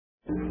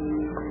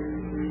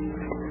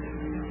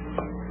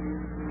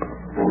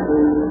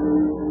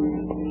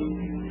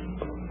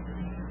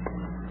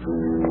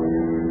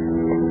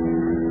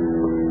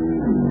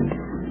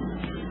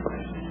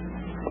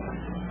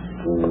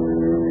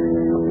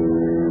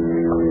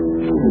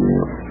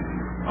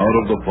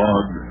Out of the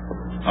fog,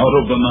 out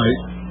of the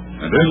night,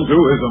 and into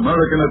his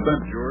American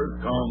adventures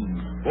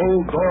comes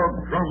Bulldog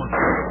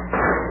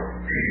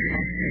Drummond.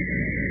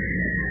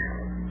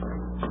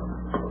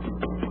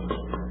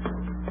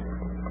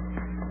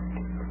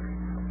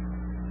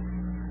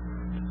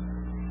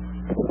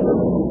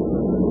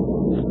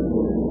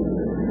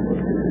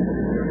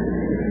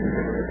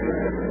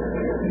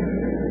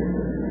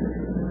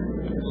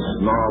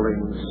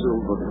 Snarling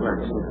silver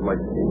flecks of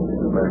lightning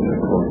flash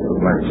across the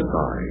black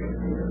sky.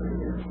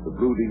 The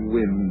brooding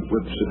wind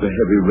whips at the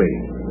heavy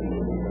rain.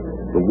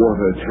 The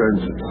water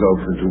turns itself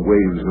into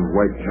waves of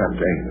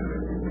white-capped anger.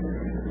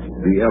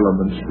 The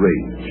elements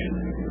rage,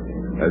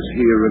 as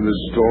here in the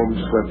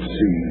storm-swept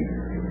sea,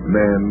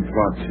 man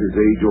plots his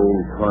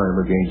age-old crime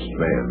against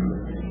man,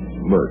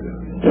 murder.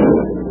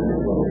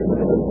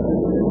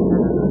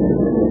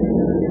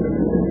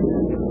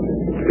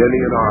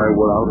 Denny and I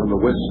were out on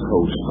the west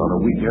coast on a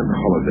weekend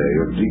holiday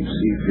of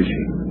deep-sea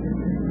fishing.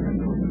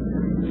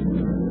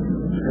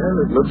 Well,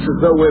 it looks as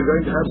though we're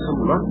going to have some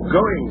luck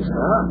going,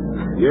 sir.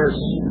 Yes,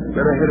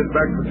 better head it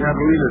back for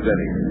Catalina,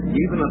 Denny.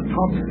 Even at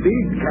top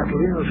speed,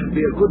 Catalina should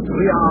be a good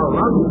 3-hour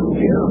run.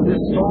 Here,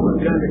 this storm is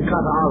going to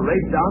cut our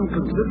rate down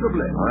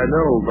considerably. I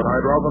know, but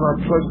I'd rather not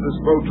trust this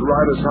boat to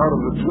ride us out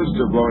of the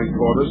twister blowing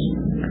toward us.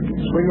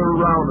 Swing her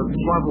around and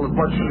throttle as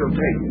much as she'll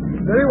take.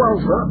 Very well,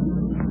 sir.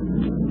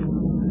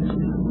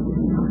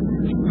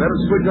 Better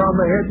switch on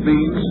the head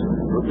beams.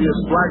 We'll be as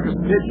black as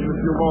pitch in a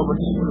few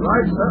moments.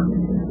 Right, sir.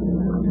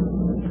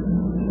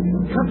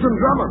 Captain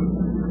Drummond.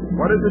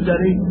 What is it,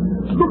 Denny?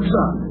 Look,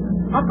 sir.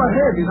 Up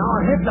ahead in our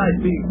headlight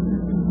beam.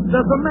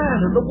 There's a man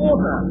in the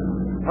water.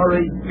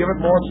 Hurry, give it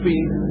more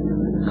speed.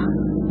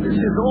 This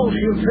is all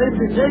she'll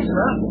safely take,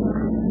 sir.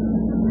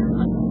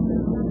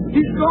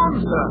 He's gone,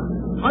 sir.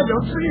 I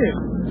don't see him.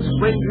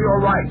 Swing to your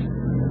right.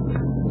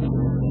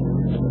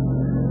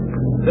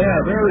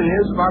 There he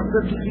is, about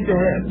 50 feet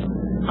ahead.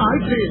 I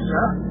see him,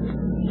 sir.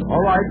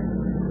 All right.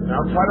 Now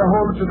try to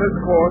hold it to this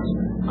course.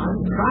 I'm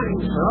trying,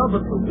 sir,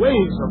 but the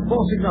waves are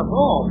forcing us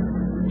off.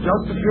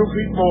 Just a few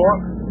feet more.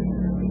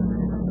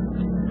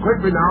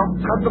 Quickly now,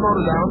 cut the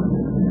motor down.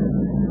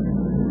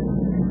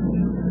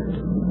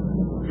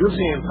 You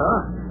see him, sir?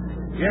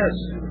 Yes,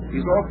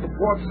 he's off the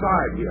port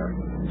side here.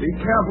 Be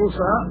careful,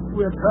 sir.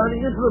 We're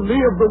turning into the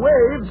lee of the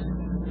waves.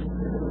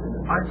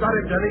 I've got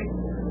him, Denny.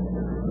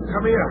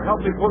 Come here, help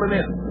me pull him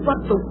in. But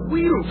the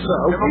wheel, sir.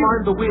 Never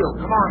mind the wheel.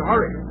 Come on,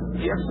 hurry.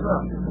 Yes, sir.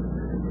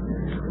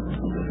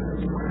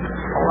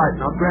 All right,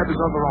 now grab his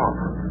other arm.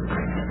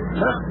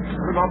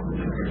 Put him up.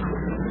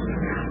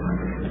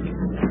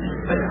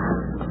 There.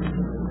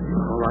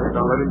 All right,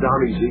 now let him down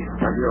easy.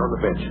 Right here on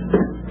the bench.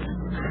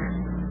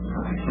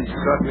 He's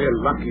certainly a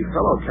lucky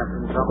fellow,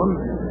 Captain Drummond.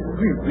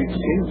 We've reached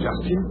him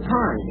just in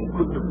time. He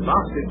couldn't have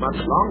lasted much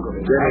longer.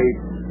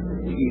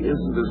 Denny, he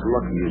isn't as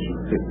lucky as you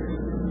think.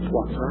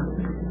 What, sir?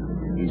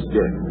 He's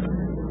dead.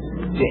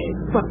 Dead?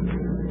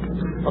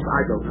 But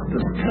I don't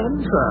understand,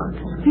 sir.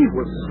 He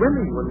was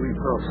swimming when we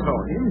first saw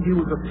him. He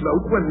was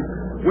afloat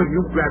when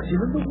you grabbed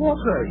him in the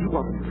water. He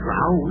wasn't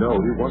drowned. No,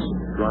 he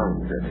wasn't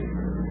drowned, Denny.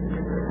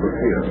 Look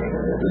here,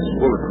 this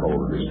bullet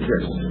hole in his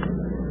chest.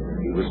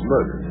 He was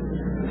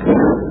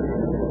murdered.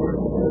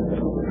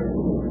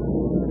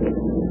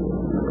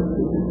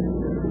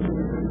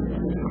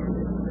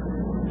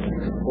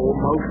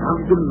 Almost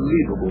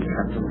unbelievable,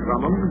 Captain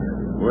Drummond.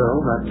 Well,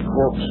 that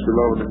corpse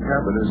below in the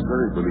cabin is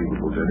very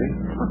believable, Denny.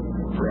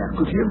 Where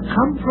could he have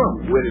come from?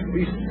 We're at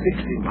least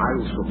 60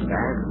 miles from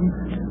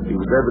land. He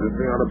was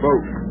evidently on a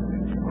boat.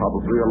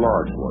 Probably a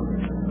large one.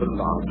 A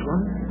large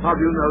one? How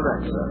do you know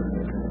that, sir?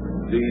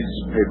 These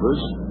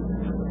papers,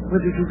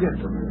 Where did you get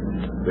them?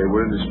 they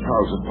were in his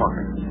trouser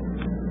pocket.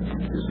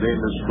 His name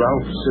is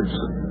Ralph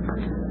Simpson.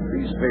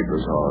 These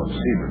papers are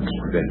seaman's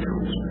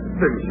credentials.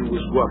 Then he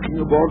was working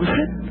aboard the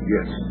ship?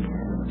 Yes.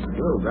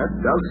 Well, that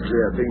does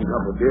clear things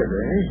up a bit,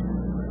 eh?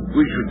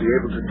 We should be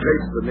able to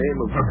trace the name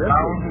of the vessel.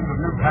 Thousands of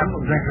new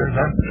paddle drinkers,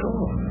 that's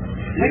sure.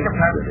 Take a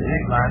paddle to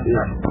his line.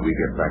 If we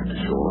get back to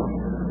shore.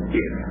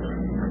 If.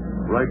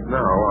 Right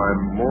now,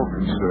 I'm more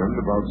concerned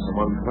about some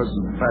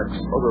unpleasant facts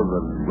other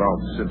than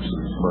Ralph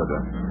Simpson's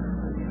murder.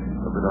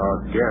 I mean, our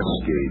gas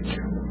gauge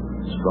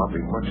is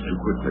dropping much too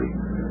quickly.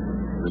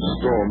 The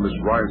storm is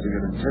rising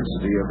in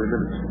intensity every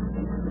minute.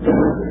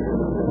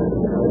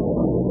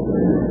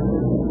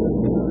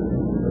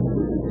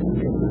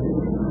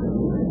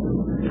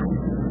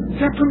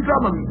 Captain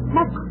Drummond,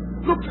 look!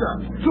 Look, sir!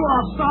 To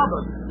our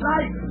starboard!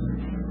 Right!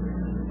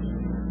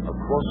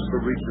 Across the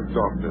reach of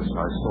darkness,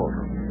 I saw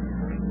them.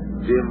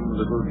 Dim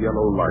little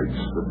yellow lights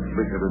that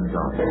flickered and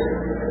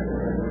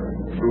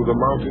danced. Through the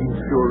mounting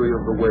fury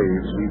of the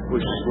waves, we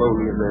pushed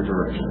slowly in their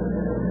direction.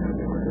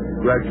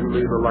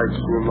 Gradually, the lights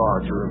grew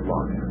larger and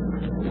larger.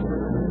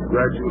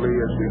 Gradually,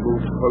 as we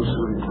moved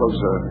closer and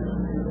closer,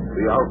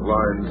 the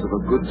outlines of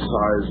a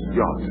good-sized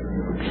yacht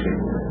took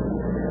shape.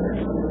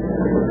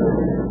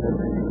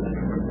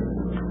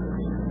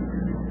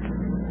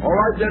 All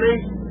right, Denny.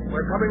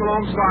 We're coming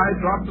alongside.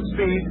 Drop the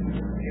speed.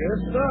 Yes,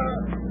 sir.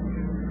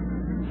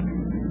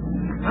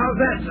 How's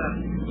that, sir?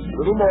 A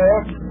little more.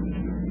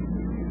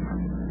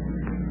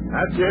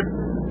 That's it.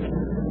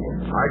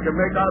 I can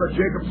make out a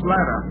Jacob's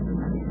ladder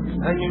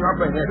hanging up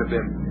ahead of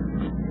him.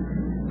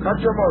 Cut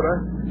your motor.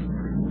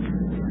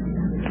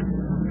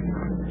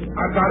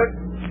 I've got it.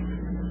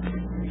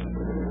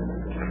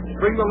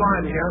 Bring the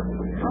line here.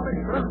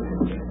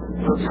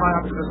 We'll tie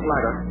up to this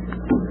ladder.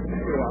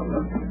 Here you are,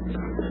 sir.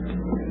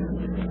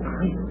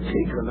 I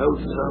take an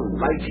oath, sir,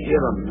 right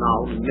here and now,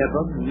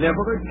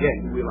 never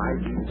again will I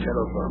leave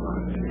terra firma.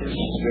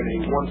 Steady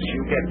once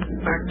you get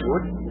back to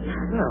it.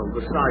 Well,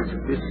 the size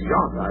of this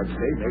yacht, I'd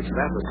say, makes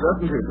that a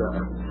certainty, sir.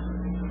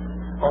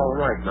 All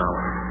right, now.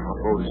 Our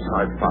boat is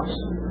tied fast.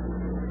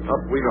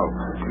 Up we go.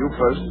 You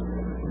first.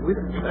 With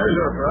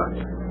pleasure, sir.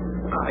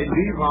 I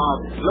leave our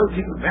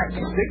floating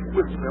matchstick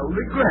with no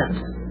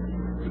regrets.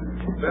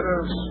 Better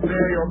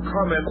spare your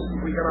comments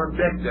when we get on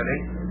deck, Denny.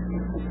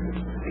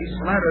 These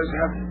ladders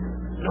have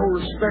no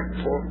respect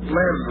for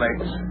land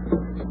lengths.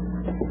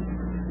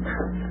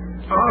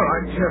 All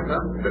right, here,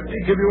 sir. Let me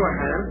give you a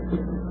hand.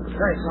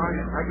 Thanks,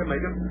 I can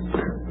make it.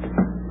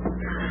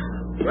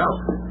 Well,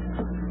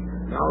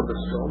 now the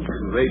storm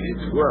can rage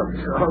its work,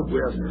 so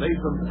we're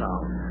safe and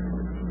sound.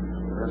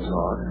 That's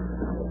odd.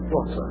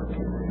 What, sir?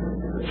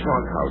 The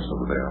chart house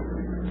over there.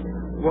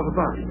 What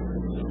about it?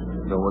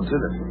 No one's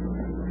in it.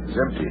 It's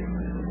empty.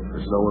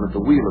 There's no one at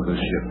the wheel of the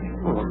ship.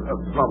 Oh,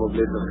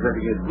 probably they're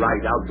letting it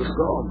ride out the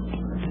storm.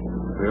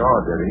 They are,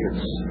 Denny. It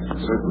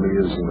certainly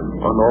is in an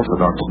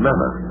unorthodox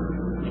manner.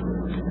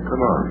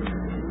 Come on.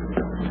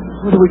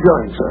 Where are we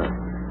going, sir?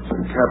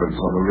 Some cabins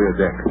on the rear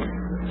deck.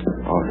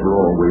 After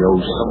all, we owe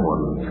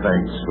someone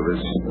thanks for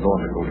this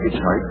nautical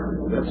hitchhike.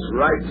 That's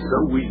right, so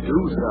we do,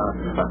 sir.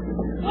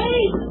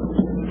 Wait!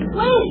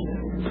 Wait!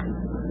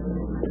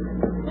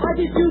 Why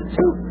did you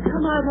two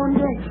come out on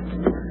deck?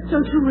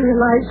 Don't you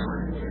realize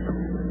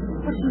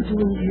what are you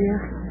doing here?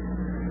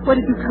 Where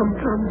did you come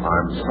from?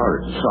 I'm sorry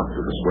to shock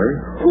you this way.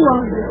 Who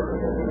are you?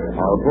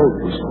 Our boat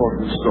was caught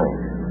in a storm.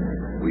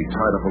 We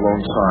tied up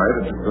alongside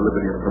and took the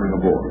liberty of coming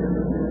aboard.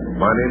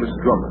 My name is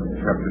Drummond,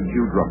 Captain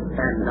Hugh Drummond.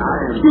 And I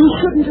am... You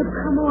shouldn't have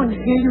come on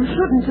here. You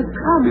shouldn't have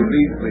come.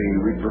 Believe me,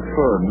 we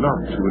prefer not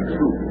to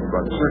intrude,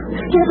 but certainly...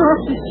 Get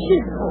off the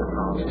ship. Oh,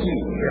 now, see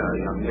here,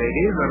 young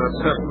lady, there are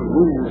certain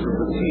rules of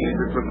the sea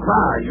that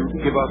require you to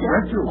give us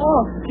refuge.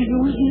 Off. Do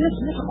you hear?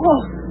 Get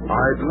off.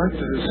 I'd like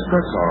to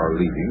discuss our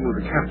leaving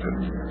with the captain,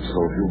 so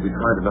if you'll be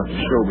kind enough to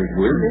show me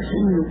who is.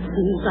 Listen, you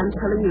fools. I'm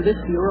telling you this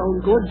for your own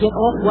good. Get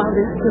off while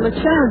there's still a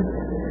chance.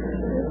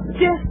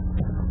 Death.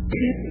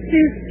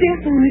 There's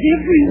death on it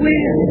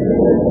everywhere.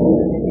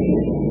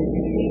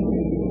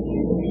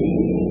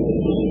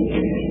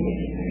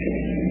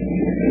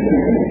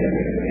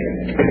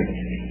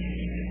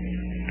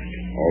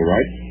 All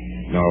right.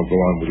 Now go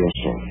on with your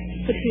story.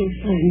 But he'll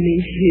find me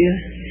here.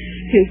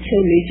 He'll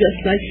kill me just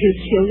like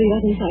he'll kill the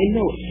others. I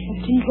know it,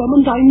 Captain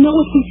Drummond. I know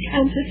it. We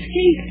can't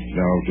escape.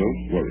 Now, don't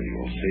worry.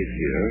 You're safe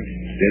here.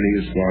 Denny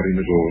is guarding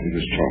the door to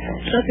this chart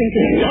house. Nothing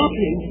can stop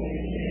him.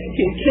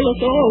 He'll kill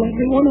us all,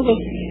 every one of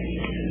us.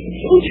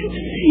 Don't you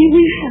see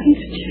we haven't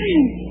a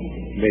chance?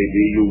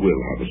 Maybe you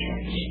will have a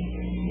chance.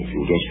 If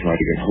you'll just try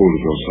to get hold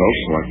of yourself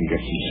so I can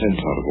get some sense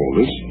out of all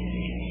this.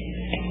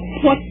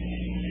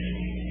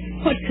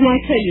 What can I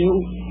tell you?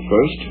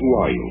 First, who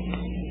are you?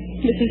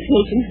 Mrs.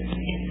 Hilton.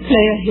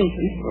 Claire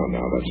Hilton. Well,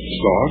 now that's a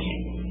start.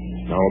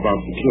 Now about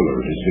the killer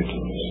and his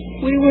victims.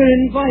 We were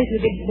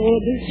invited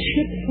aboard this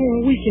ship for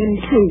a weekend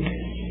cruise.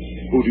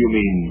 Who do you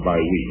mean by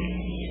we?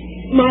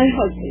 My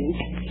husband,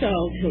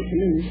 Charles Hilton,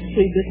 and his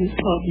three business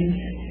partners.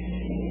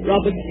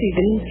 Robert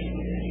Stevens,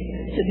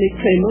 Sidney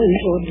Kramer, and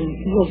George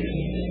Wilson.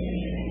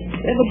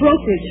 They have a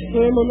brokerage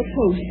firm on the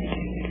coast.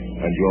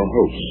 And your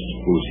host,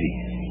 who's he?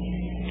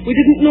 We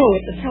didn't know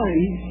at the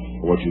time.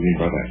 What do you mean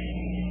by that?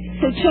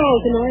 So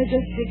Charles and I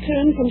just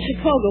returned from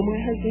Chicago. My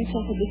husband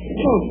suffered a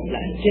stroke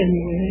last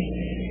January.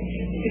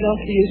 He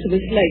lost the use of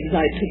his legs.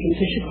 I took him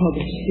to Chicago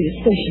to see a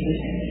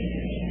specialist.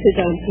 His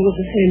answer was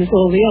the same as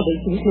all the others.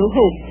 There was no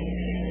hope.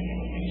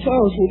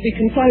 Charles will be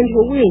confined to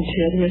a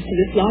wheelchair the rest of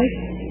his life.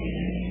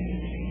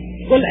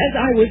 Well, as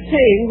I was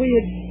saying, we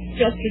had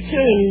just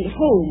returned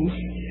home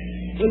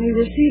when we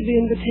received the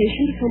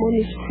invitation to come on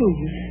this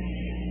cruise.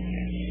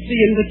 The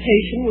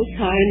invitation was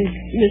signed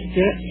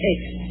Mr. X.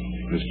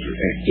 Mr.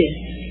 X? Yes.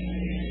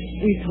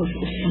 We thought it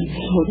was some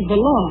sort of a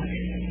lark.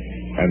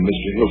 And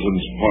Mr.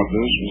 Hilton's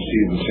partners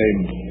received the same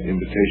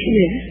invitation?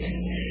 Yes.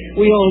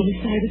 We all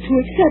decided to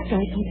accept.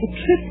 I thought the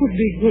trip would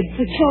be good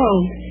for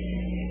Charles.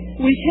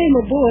 We came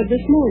aboard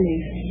this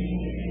morning.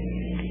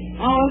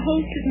 Our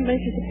host didn't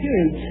make his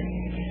appearance.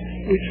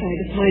 We tried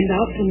to find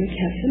out from the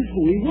captain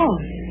who he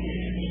was.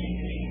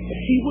 But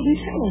he wouldn't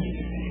tell us.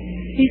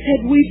 He said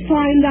we'd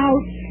find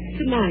out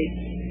tonight.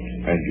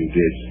 And you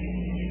did?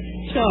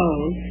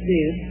 Charles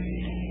did.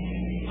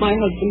 My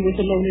husband was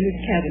alone in his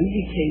cabin.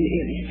 He came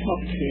in to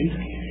talk to him,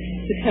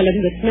 to tell him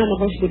that none of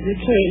us would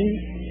return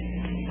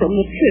from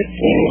the trip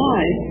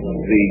alive.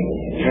 The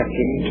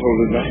captain told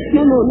him that?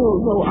 No.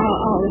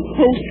 Our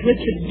host,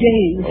 Richard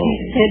James, he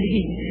said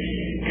he'd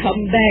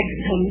come back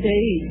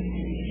someday.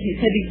 He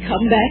said he'd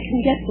come back and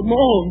get them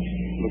all.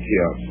 Look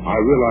here, I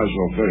realize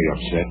you're very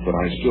upset, but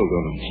I still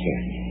don't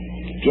understand.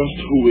 Just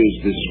who is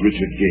this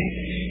Richard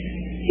Gaines?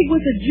 He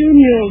was a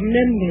junior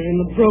member in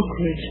the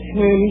brokerage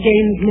firm.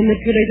 Gaines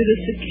manipulated a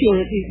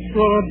securities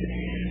fraud.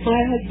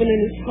 My husband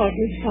and his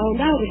partners found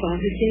out about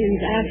it.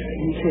 Gaines asked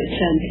them for a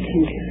chance to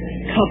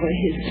cover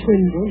his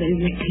swindle. They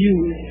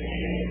refused.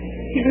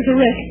 He was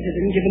arrested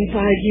and given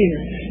 5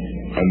 years.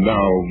 And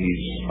now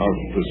he's out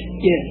of prison.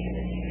 Yes.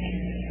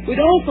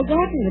 We'd all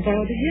forgotten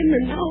about him,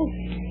 and now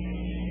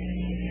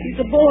he's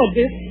aboard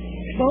this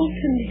boat,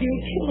 and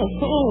he'll kill us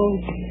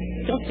all,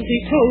 just as he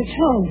told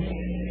Charles.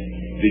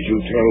 Did you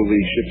tell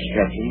the ship's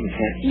captain the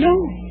facts? No.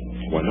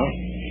 Why not?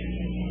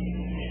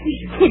 We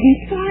couldn't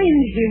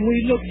find him. We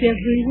looked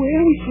everywhere.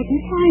 We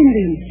couldn't find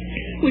him.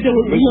 We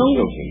don't Mrs. know.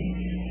 Hilton,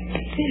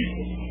 Yes.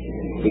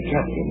 the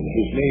captain,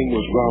 his name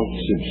was Ralph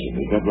Simpson,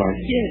 is that right?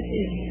 Yes,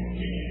 yes.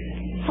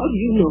 How do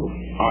you know?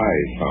 I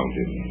found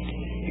him.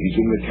 He's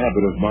in the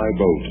cabin of my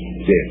boat,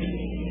 dead.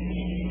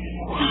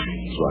 What?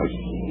 That's right.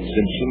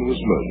 Simpson was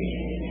murdered.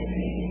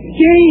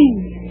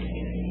 Gaines.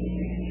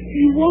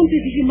 You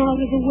wanted him out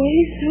of the way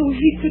so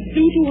he could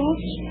do to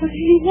us what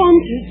he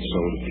wanted. So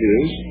it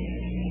appears.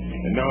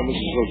 And now,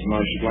 Mrs. Hilton,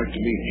 I should like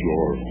to meet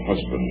your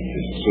husband,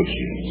 his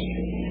associates.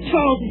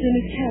 Charles is in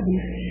his cabin.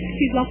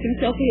 He's locked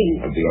himself in.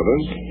 And the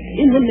others?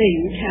 In the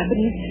main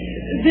cabin.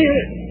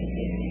 They're...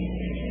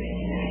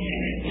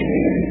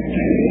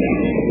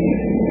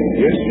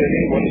 Yes,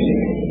 Denny, what is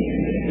it?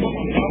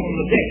 Someone down on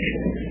the deck.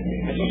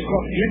 I just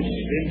caught glimpses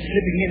of him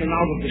slipping in and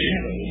out of the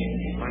shadows.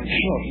 I'm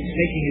sure he's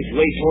making his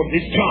way toward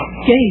this chart.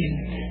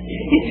 Gaines.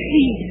 It's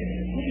he.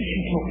 What is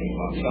he talking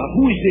about, sir?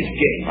 Who is this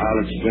Gaines?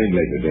 I'll explain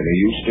later, Denny.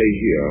 You stay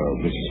here,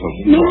 Mrs.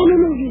 Hilton. No.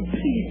 You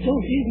please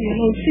don't leave me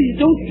alone. Please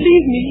don't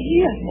leave me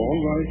here.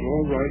 All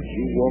right.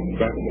 You walk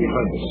back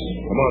behind us.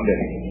 Come on,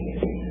 Denny.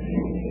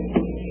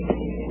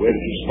 Where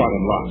did you spot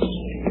him last?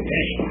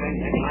 Dash behind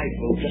that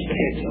lifeboat just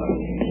ahead, sir.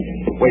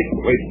 Wait.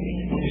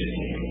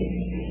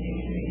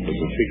 There's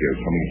a figure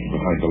coming from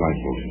behind the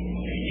lifeboat.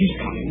 He's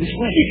coming this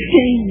way. It's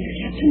Gaines.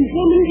 Captain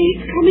Drummond,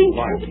 he's coming.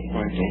 Quiet,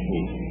 don't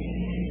move.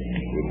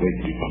 We'll wait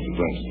till he comes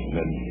abreast, and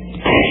then...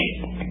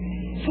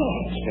 Sir.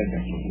 Stand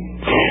back from me.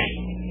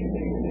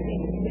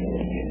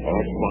 All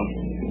right, come on.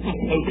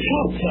 Those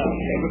shots, sir.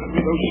 Look at me,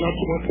 those shots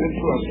weren't meant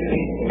for us,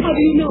 Denny. How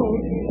do you know?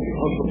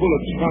 Because the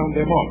bullets found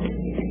their mark.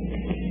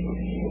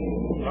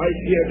 Right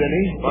here,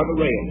 Denny, by the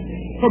rail.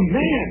 The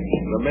man.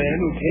 The man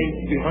who came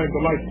behind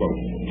the lifeboat.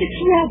 It's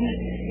Robert.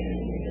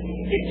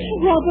 It's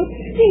Robert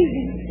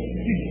Stevens.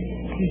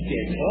 He's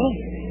dead, sir.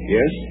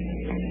 Yes?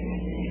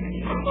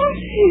 Of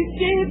course he's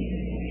dead.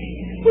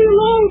 We'll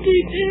all be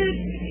dead.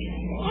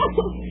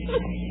 Oh.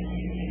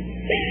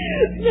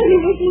 None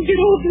of us will get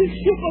off this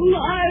ship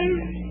alive.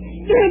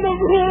 None of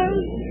us.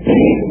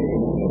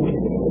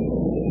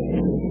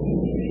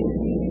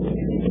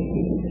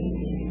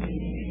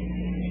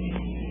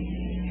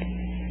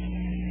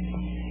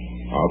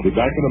 I'll be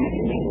back in a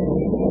moment.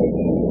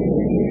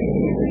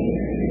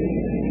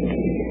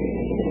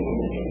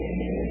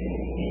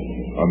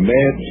 A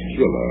mad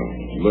killer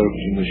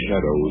lurked in the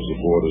shadows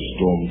aboard a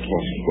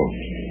storm-tossed boat.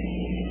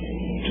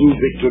 2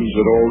 victims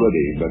had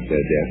already met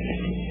their death,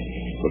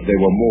 but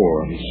there were more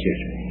on his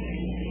schedule.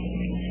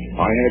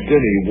 I had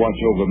Denny watch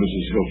over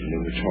Mrs. Hilton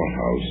in the chart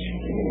house,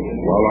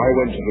 while I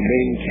went to the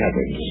main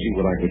cabin to see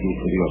what I could do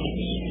for the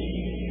others.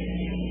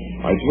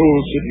 I told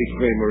Sidney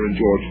Kramer and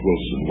George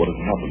Wilson what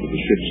had happened to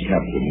the ship's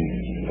captain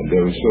and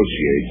their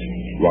associate,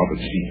 Robert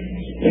Stevens.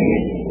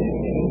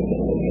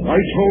 I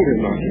told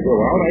him not to go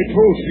out. I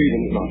told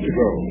Stevens not to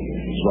go.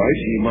 That's right.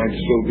 He might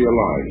still be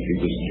alive. He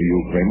listened to you,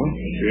 Kramer.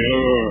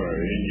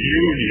 Sure. In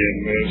union,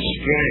 there's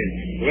strength.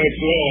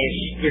 Let's all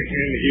stick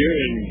in here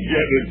and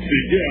get it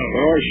together.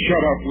 Oh,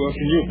 shut up,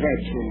 Wilson. You've had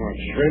too much.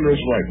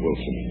 Kramer's right,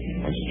 Wilson.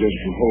 I suggest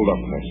you hold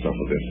up on that stuff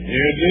a bit.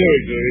 You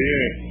do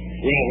you?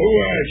 Well, who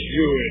asked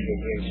you into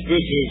this?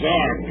 This is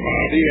our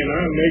party, and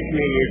I'm making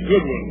it a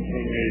good one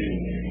for me.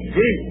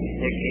 Drink,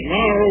 but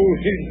tomorrow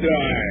we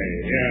die.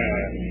 Yeah,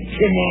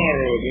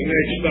 tomorrow, the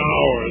next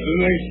hour, the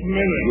next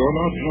minute. You're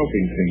not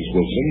helping things,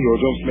 Wilson.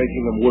 You're just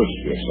making them worse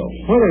for yourself.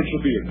 Why don't you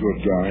be a good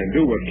guy and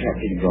do what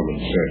Captain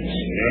Drummond says?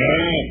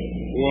 Yeah?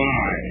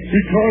 Why?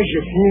 Because,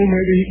 you fool,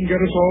 maybe he can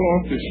get us all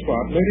off this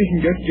spot. Maybe he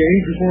can get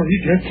Gaines before he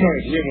gets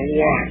us. With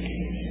what?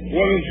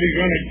 What is he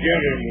going to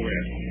get him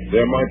with?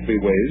 There might be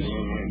ways.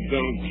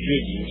 Don't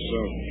kid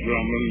yourself,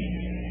 Drummond.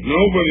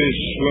 Nobody's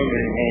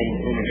swimming home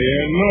from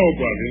here.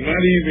 Nobody.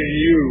 Not even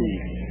you.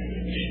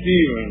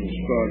 Stevens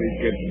thought he'd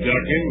get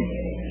ducking.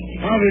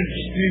 How did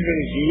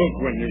Stevens look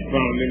when you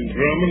found him,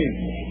 Drummond?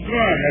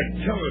 Go ahead,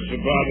 tell us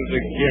about it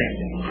again.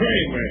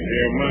 Kramer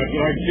here might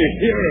like to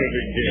hear it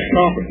again.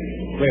 Stop it.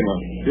 Kramer.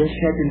 Yes,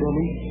 Captain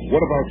Drummond?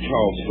 What about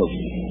Charles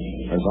Hilton?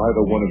 Has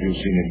either one of you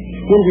seen him?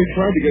 Well, we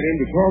tried to get in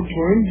to talk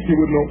to him. He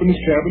wouldn't open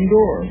his cabin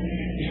door.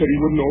 He said he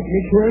wouldn't open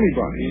it for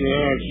anybody.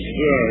 Yes,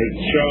 sir.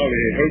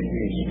 Charlie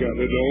Hilton's got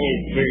it all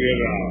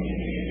figured out.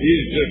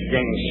 He's just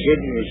going to sit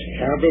in his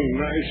cabin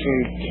nice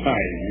and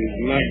tight. He's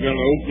not going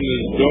to open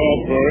his door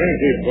for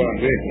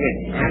anybody.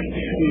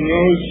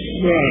 No,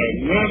 sir.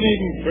 Not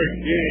even for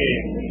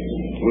games.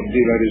 Wouldn't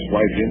he let his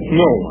wife in?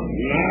 No.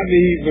 Not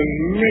even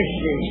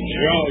Mrs.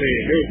 Charlie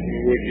Hilton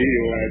would he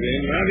let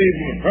in. Not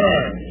even her.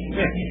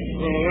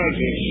 Well, that's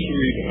a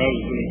sweet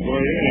husband for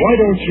you. Why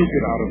don't you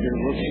get out of here,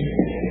 Wilson?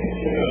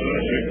 Well,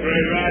 that's a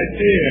great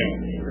idea.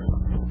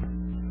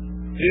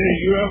 Did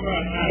you ever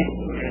have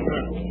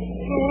Kramer?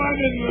 So why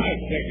didn't I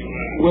take him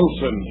out?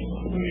 Wilson,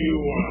 What do you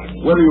want?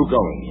 where are you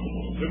going?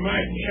 To my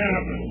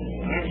cabin.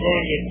 I'm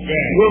going to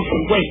bed.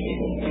 Wilson, wait.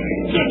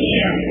 Get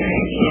your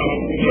hands off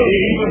me.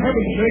 For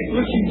heaven's sake,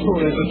 listen to it.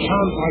 There's a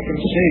chance I can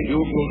save you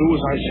if you'll do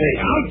as I say.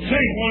 I'll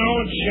take my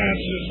own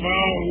chances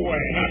all the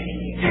way. Now,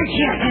 get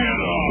your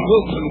hand off.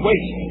 Wilson,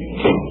 wait.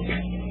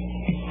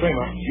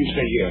 Kramer, you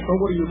stay here. Well,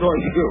 what are you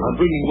going to do? I'm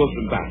bringing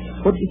Wilson back.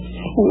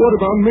 What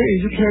about me?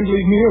 You can't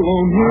leave me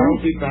alone here.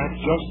 I'll be back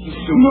just as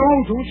soon. No,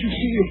 don't you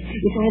see?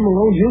 If I'm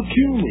alone, he'll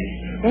kill me.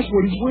 That's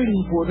what he's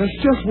waiting for. That's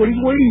just what he's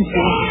waiting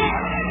for.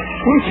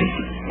 Wilson,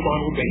 Come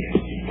on with me.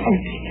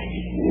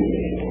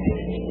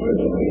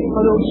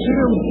 I don't see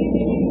him.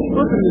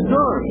 Look in the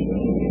dark.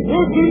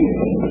 Wilson!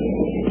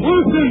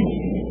 Wilson!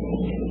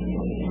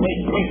 Wait,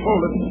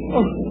 hold it.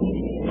 Oh,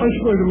 I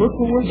swear to look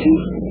for Wilson.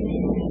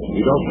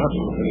 You don't have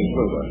to look any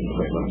further,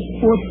 Kramer.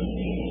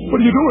 What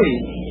are you doing?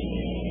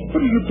 What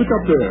did you pick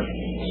up there?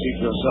 See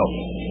for yourself.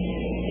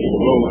 It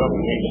rolled up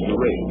against the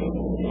rail.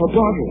 A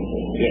bottle.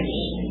 Yes,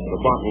 the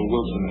bottle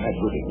Wilson had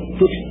with him.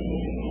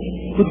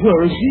 But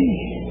where is he?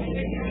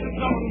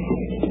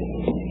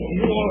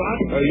 You all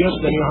right? Yes,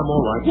 Benny, I'm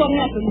all right. What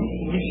happened?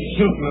 Mrs.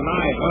 Hilton and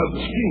I heard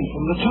the scream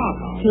from the chart.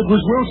 It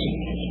was Wilson.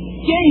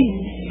 James.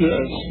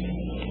 Yes.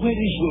 Where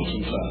is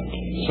Wilson, sir?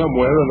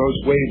 Somewhere in those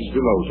waves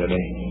below,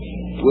 Denny.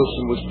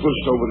 Wilson was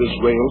pushed over this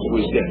rail to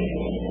his death.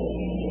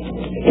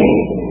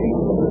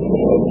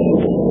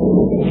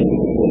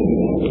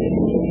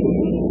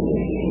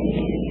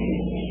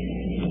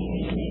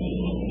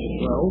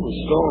 Well, the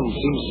storm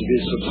seems to be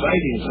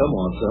subsiding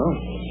somewhat, sir.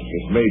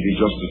 It may be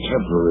just a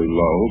temporary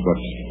lull, but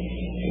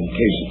in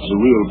case it's a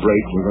real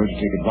break, we're going to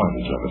take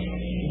advantage of it.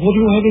 What do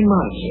you have in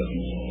mind, sir?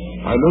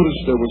 I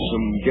noticed there were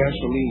some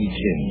gasoline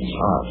tins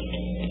aft.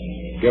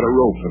 Get a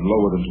rope and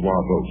lower them to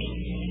our boat.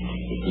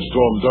 If the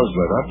storm does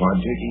let up,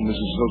 I'm taking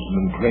Mrs. Hilton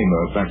and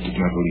Kramer back to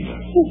Catalina.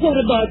 Well, what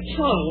about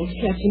Charles,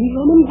 Captain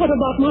Drummond? What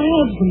about my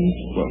husband?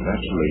 Well,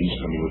 naturally, he's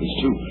coming with us,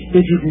 too.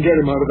 If you can get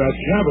him out of that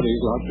cabin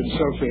he's locked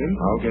himself in.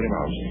 I'll get him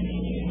out.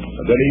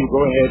 And then you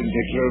go ahead and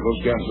take care of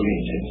those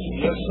gasoline tins.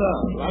 Yes, sir.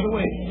 Right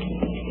away.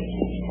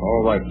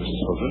 All right, Mrs.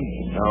 Hilton.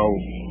 Now,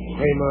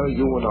 Kramer,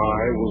 you and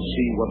I will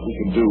see what we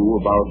can do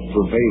about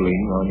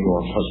prevailing on your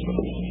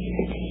husband.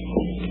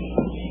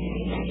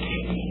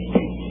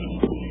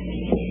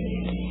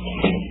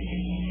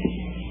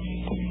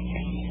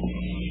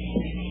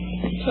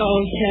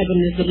 Charles' cabin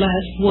is the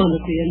last one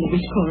at the end of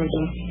this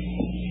corridor.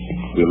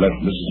 We'll let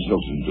Mrs.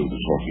 Hilton do the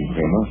talking,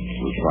 Kramer.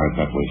 We'll try it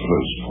that way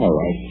first. All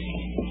right.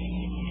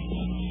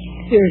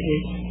 Here it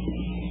is.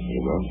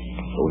 Very well.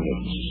 Go ahead,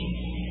 Mrs. Hilton.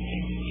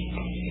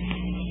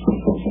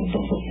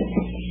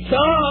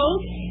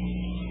 Charles?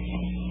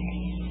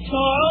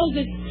 Charles,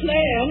 it's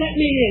Claire. Let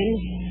me in.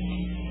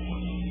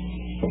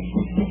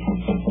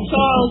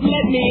 Charles,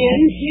 let me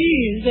in,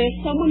 please. There's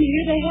someone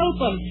here to help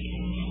us.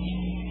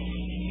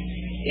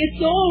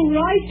 It's all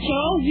right,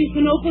 Charles. You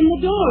can open the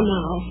door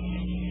now.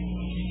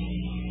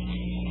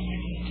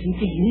 He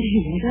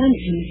won't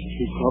answer me.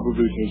 He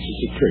probably thinks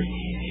it's a trick.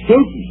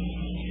 Hilton!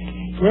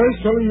 Claire's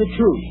telling the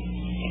truth.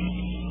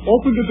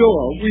 Open the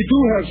door. We do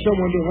have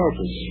someone to help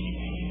us.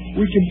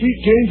 We can beat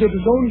James at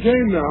his own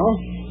game now.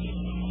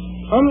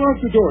 Unlock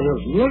the door,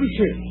 Hilton. Let us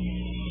in.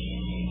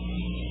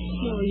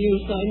 No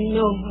use. I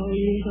know how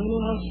he is. I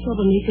know how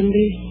stubborn he can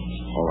be.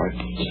 All right.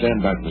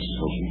 Stand back, Mrs.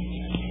 Hilton.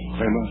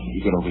 Kramer, you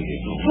get over here.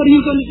 What are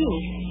you going to do?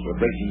 We're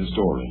breaking this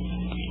door in.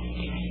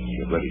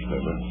 Get ready,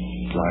 Kramer.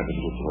 Drive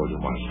into it with all your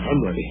might. I'm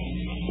ready.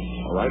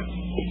 All right?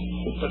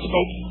 Let's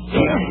go.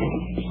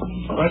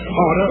 All right,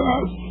 harder.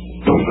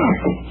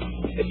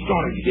 It's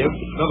starting to give.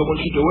 Another one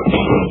should do it.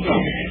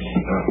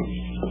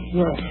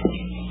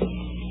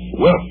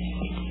 Well.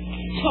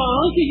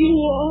 Charles, are you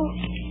all...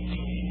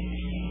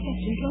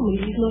 Captain Drummond,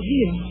 he's not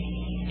here.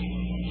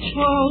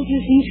 Charles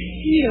isn't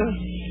here.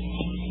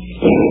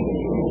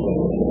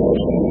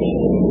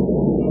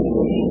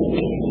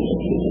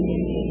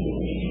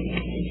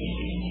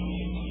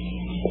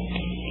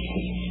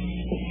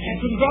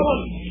 Captain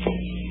Drummond!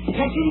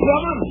 Captain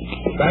Drummond!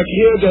 Back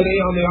here, Denny,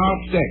 on the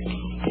aft deck.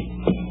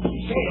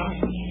 Say,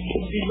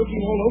 I've been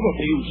looking all over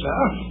for you, sir.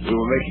 We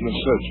were making a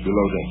search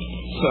below deck.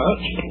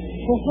 Search?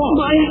 For what?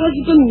 My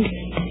husband.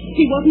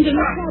 He wasn't in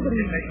the cabin.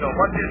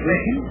 What do you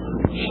think?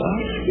 Sir?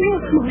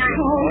 Yes, my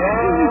Charles.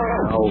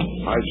 Now,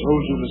 I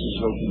told you, Mrs.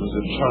 Hilton, there's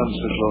a chance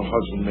that your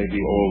husband may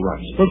be all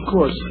right. Of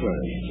course,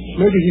 Claire.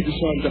 Maybe he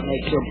decided to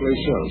hide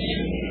someplace else.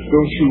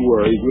 Don't you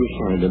worry. We'll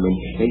find him,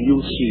 and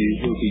you'll see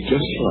he'll be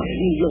just fine.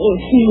 No,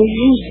 it's no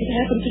use. It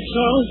happened to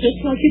Charles just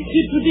like it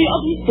did to the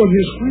others. But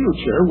his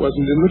wheelchair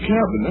wasn't in the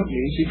cabin. That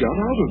means he got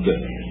out of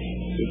there.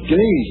 If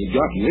Gaines had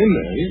gotten in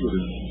there, he would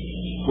have...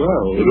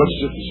 Well... It looks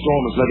as if the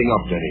storm is letting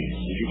up, Denny.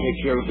 Did you take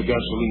care of the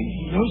gasoline?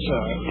 No,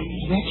 sir.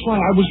 That's why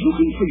I was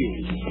looking for you.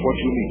 What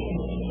do you mean?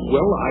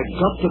 Well, I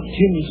got the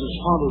tins as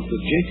far as the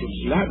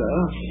Jacob's ladder,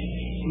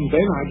 and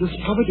then I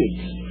discovered it.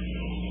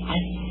 I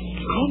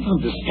can't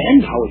understand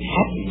how it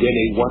happened.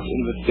 Denny, what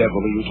in the devil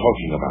are you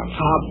talking about?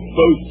 Our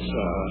boat,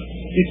 sir.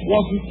 It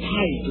wasn't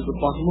tied to the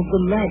bottom of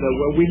the ladder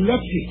where we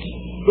left it.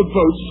 The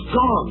boat's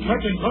gone.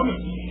 Captain, come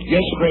in.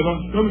 Yes, Kramer?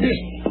 Come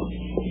here.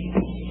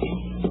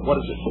 What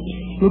is it?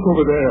 Look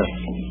over there.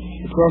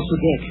 Across the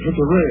deck, at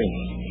the rail.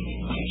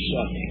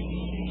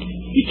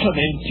 It's an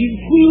empty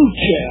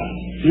wheelchair.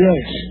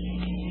 Yes.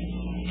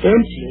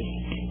 Empty.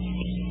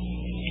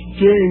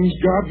 James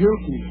got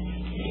Hilton.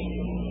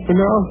 And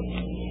now,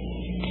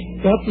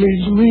 that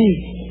leaves me.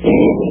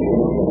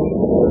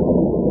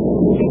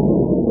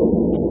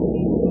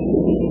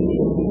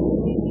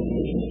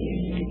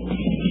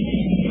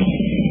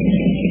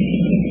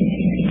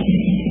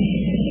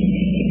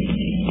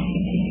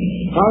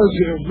 How's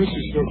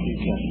Mrs. Hilton,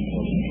 Captain?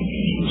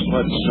 She was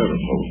quite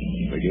hysterical.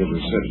 They gave her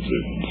a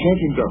sedative.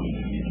 Captain Dunn.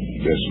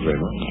 Yes,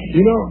 Kramer?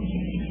 You know,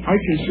 I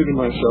consider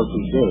myself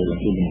a very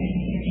lucky man.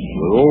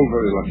 We're all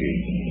very lucky.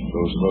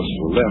 Those of us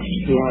who left.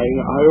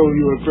 I owe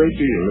you a great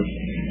deal.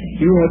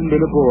 If you hadn't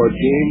been aboard,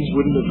 Gaines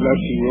wouldn't have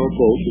left in your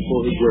boat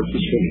before his work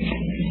was finished.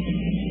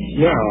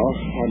 Now,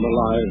 I'm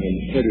alive and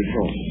headed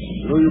home.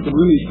 You know, you can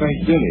really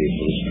thank Denny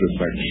for his trip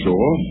back to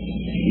shore.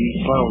 He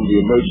found the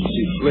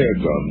emergency flare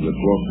gun that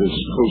brought this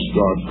Coast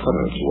Guard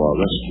cutter to our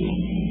rescue.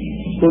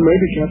 Well,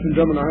 maybe Captain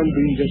Drummond and I am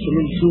being just a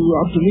little too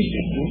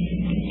optimistic. Huh?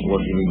 What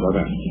do you mean by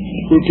that?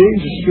 Well,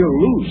 Gaines is still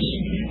loose.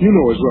 You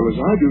know as well as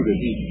I do that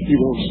he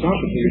won't stop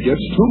until he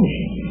gets to me.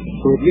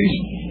 Or at least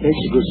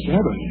makes a good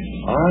stab at it.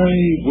 I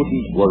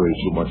wouldn't worry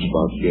too much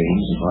about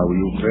Gaines if I were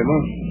you,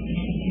 Kramer.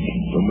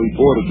 When we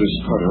boarded this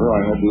cutter,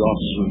 I had the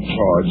officer in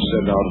charge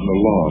send out an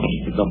alarm to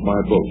pick up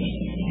my boat.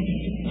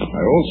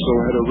 I also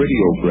had a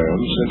radiogram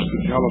sent to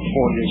the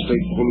California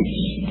State Police.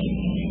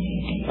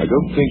 I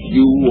don't think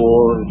you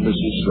or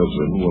Mrs.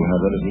 Hilton will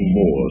have anything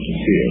more to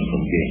fear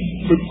from Gaines.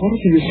 But what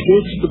if he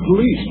escapes the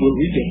police? Will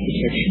we get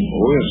protection?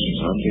 Oh, yes,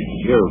 I'm taking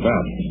care of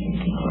that.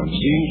 I'm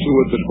seeing to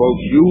it that both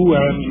you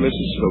and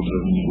Mrs.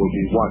 Hilton will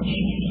be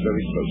watched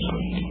very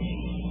closely.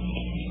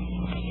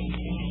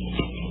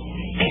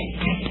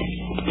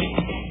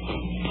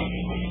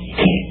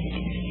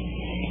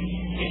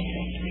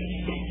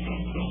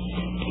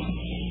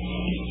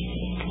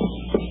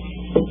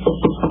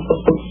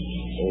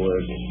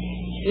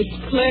 It's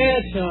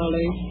Claire,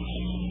 Charlie.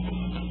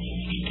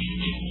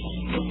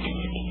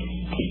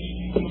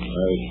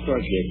 I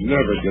thought you'd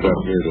never get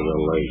up here to the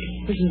lake.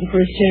 This is the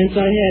first chance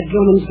I had.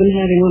 Drummond's been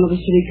having one of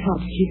the city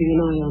cops keeping an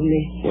eye on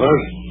me.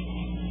 What?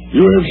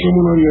 You have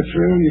someone on your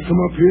trail and you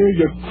come up here?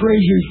 You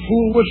crazy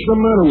fool. What's the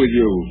matter with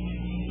you?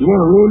 You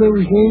want to ruin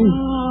everything?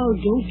 Oh,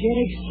 don't get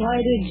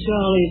excited,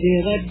 Charlie,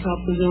 dear. That cop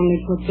was only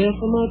put there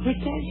for my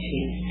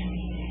protection.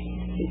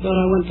 He thought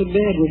I went to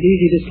bed. It was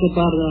easy to slip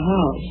out of the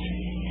house.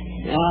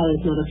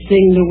 There's not a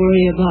thing to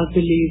worry about,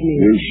 believe me.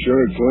 You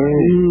sure,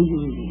 Claire?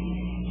 Mm-hmm.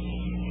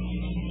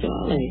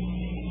 Charlie.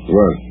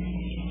 What?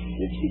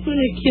 Did you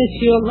really kiss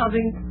your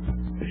loving...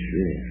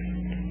 Sure.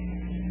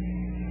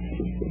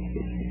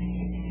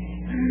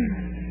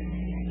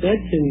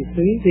 That's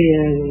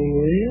enthusiasm,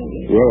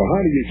 really. Well,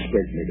 how do you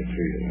expect me to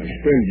feel? I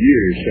spent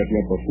years setting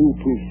up a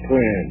foolproof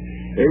plan.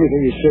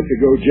 Everything is set to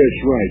go just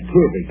right,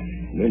 perfect.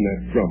 And then that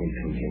Drummond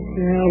comes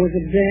along. Well, with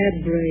a bad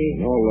brain.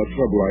 And all the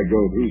trouble I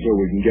go through so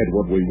we can get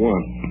what we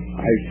want.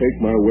 I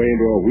fake my way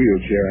into a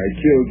wheelchair. I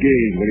kill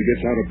Gaines when he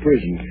gets out of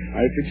prison.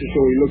 I fix it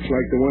so he looks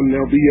like the one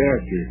they'll be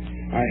after.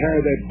 I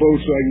hire that boat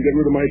so I can get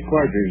rid of my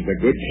partners the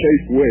good,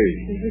 safe way.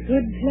 It's a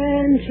good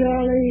plan,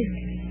 Charlie.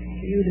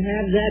 You'd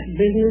have that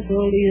business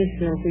all to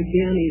yourself. We'd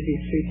be on easy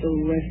street the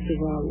rest of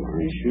our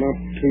lives. It's not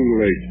too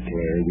late,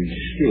 Claire. We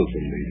still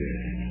can be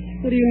there.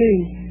 What do you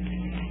mean?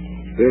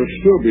 They'll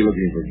still be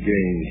looking for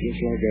Gaines,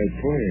 just like I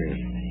planned.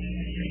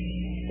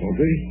 Won't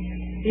they?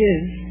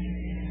 Yes.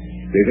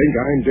 They think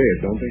I'm dead,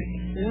 don't they?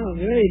 Oh,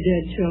 very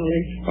dead,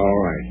 Charlie. All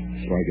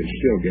right, so I can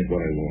still get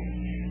what I want.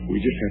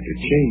 We just have to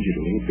change it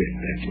a little bit,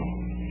 that's all.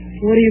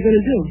 What are you going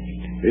to do?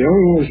 The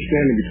only one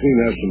standing between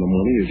us and the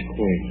money is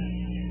Kramer.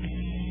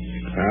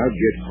 I'll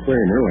get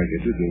Kramer like I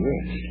did the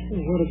rest.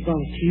 Well, what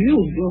about you?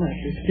 You'll have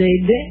to stay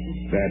dead.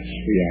 That's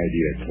the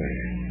idea,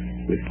 Claire.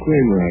 With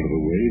Kramer out of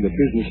the way, the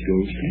business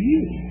goes to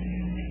you.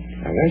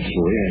 Now, that's the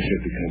way I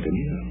set the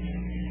company up.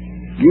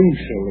 You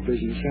sell the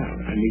business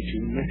out. I meet you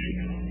in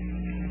Mexico.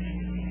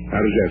 How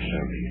does that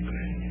sound to you,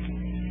 Claire?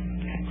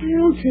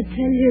 Well, to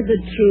tell you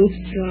the truth,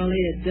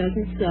 Charlie, it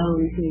doesn't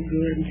sound too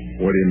good.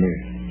 What do you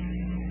mean?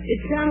 It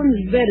sounds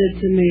better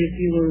to me if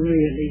you were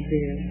really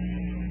dead.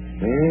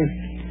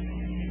 Huh?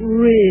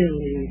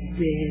 Really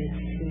dead,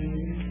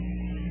 Charlie.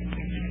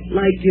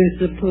 Like you're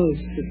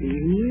supposed to be.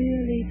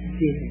 Really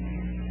dead.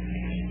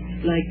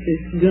 like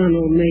this gun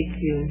will make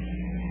you.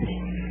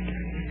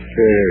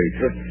 Hey,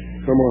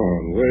 come on,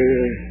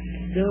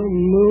 Don't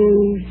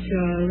move,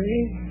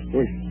 Charlie.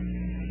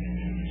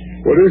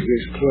 What is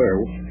this, Claire?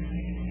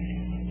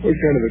 What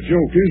kind of a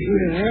joke is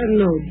this?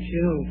 No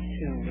joke,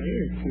 Charlie.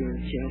 It's no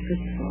joke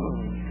at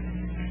all.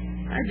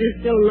 I just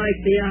don't like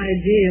the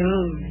idea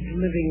of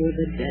living with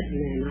a dead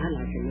man. I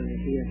like an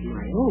idea of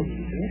my own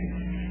better.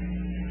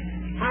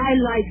 I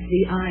like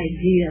the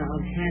idea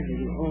of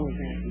having all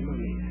that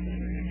money for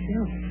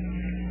myself.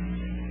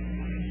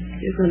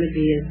 You're going to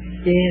be as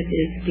dead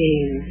as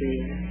game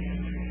there.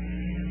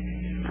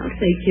 I'll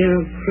take care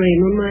of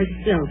Kramer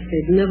myself.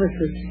 They'd never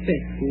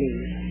suspect me.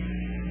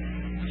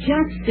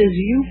 Just as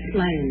you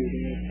planned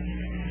it,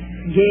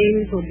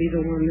 James will be the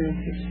one they'll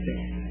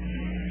suspect.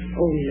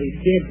 Only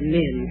dead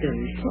men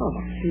don't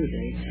talk, do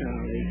they,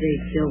 Charlie? They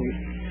don't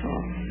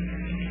talk.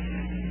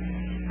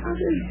 How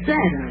does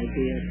that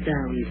idea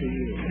sound to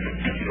you?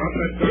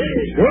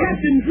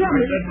 Captain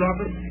Drummond.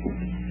 Robert.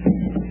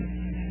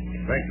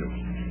 Thank you.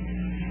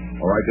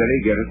 All right, Denny,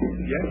 get it?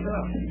 Yes,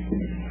 sir.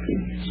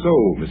 So,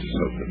 Mrs.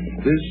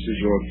 Hilton, this is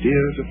your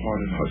dear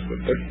departed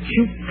husband. A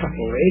cute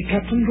couple, eh,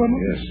 Captain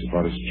Drummond? Yes,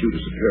 about as cute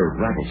as a pair of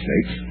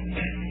rattlesnakes.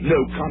 No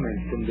comment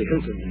from the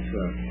Hiltons,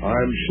 sir.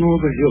 I'm sure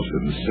the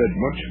Hiltons said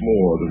much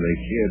more than they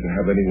cared to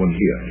have anyone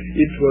hear.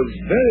 It was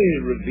very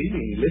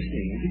revealing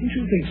listening, didn't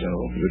you think so?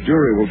 The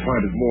jury will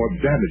find it more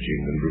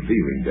damaging than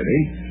revealing,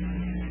 Denny.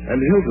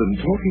 And Hilton,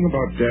 talking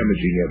about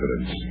damaging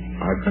evidence,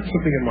 I've got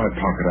something in my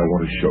pocket I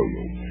want to show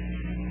you.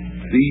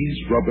 These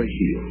rubber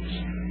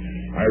heels.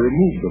 I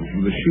removed them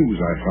from the shoes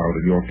I found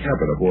in your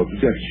cabin aboard the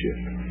death ship.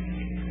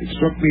 It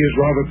struck me as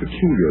rather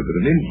peculiar that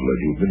an invalid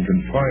who'd been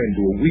confined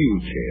to a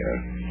wheelchair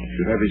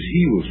should have his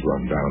heels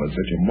run down in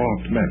such a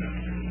marked manner.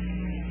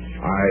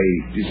 I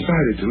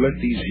decided to let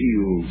these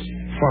heels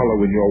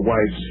follow in your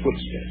wife's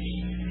footsteps.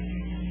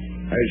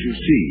 As you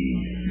see,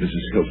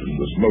 Mrs. Hilton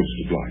was most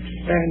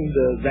obliging. And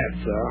that,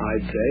 sir,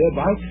 I'd say,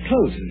 about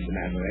closes the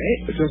matter,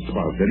 eh? Just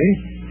about, Denny.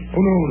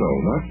 Oh, no,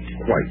 not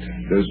quite.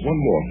 There's one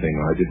more thing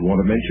I did want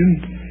to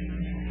mention.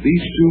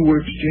 These two were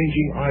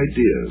exchanging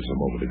ideas a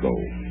moment ago.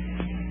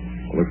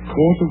 Well, a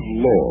court of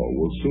law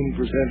will soon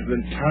present an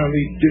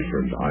entirely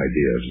different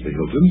idea to the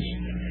Hiltons,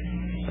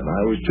 and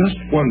I was just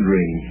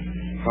wondering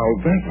how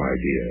that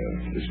idea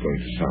is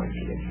going to sound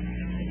to them.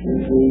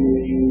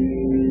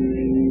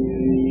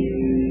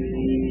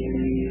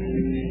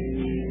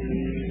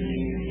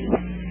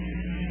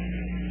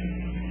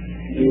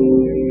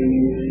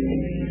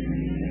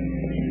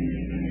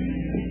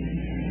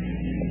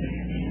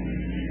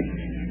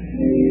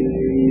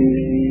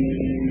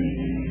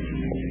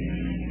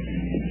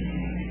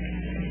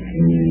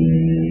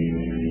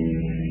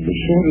 The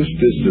shortest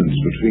distance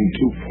between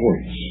 2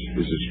 points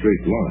is a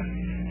straight line.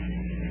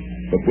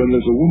 But when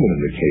there's a woman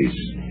in the case,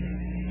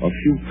 a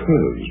few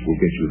curves will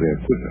get you there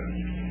quicker.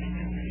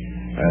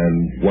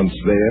 And once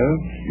there,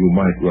 you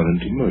might run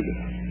into murder.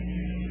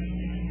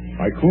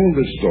 I call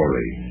this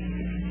story,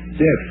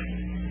 Death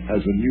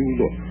Has a New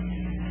Look.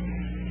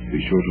 Be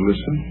sure to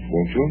listen,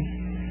 won't you?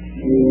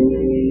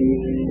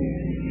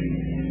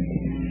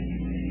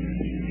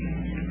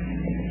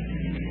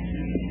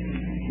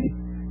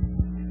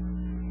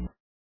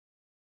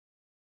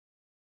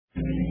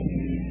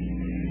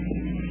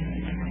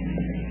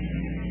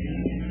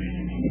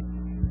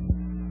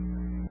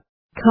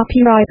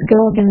 Copyright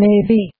Gorgon AV.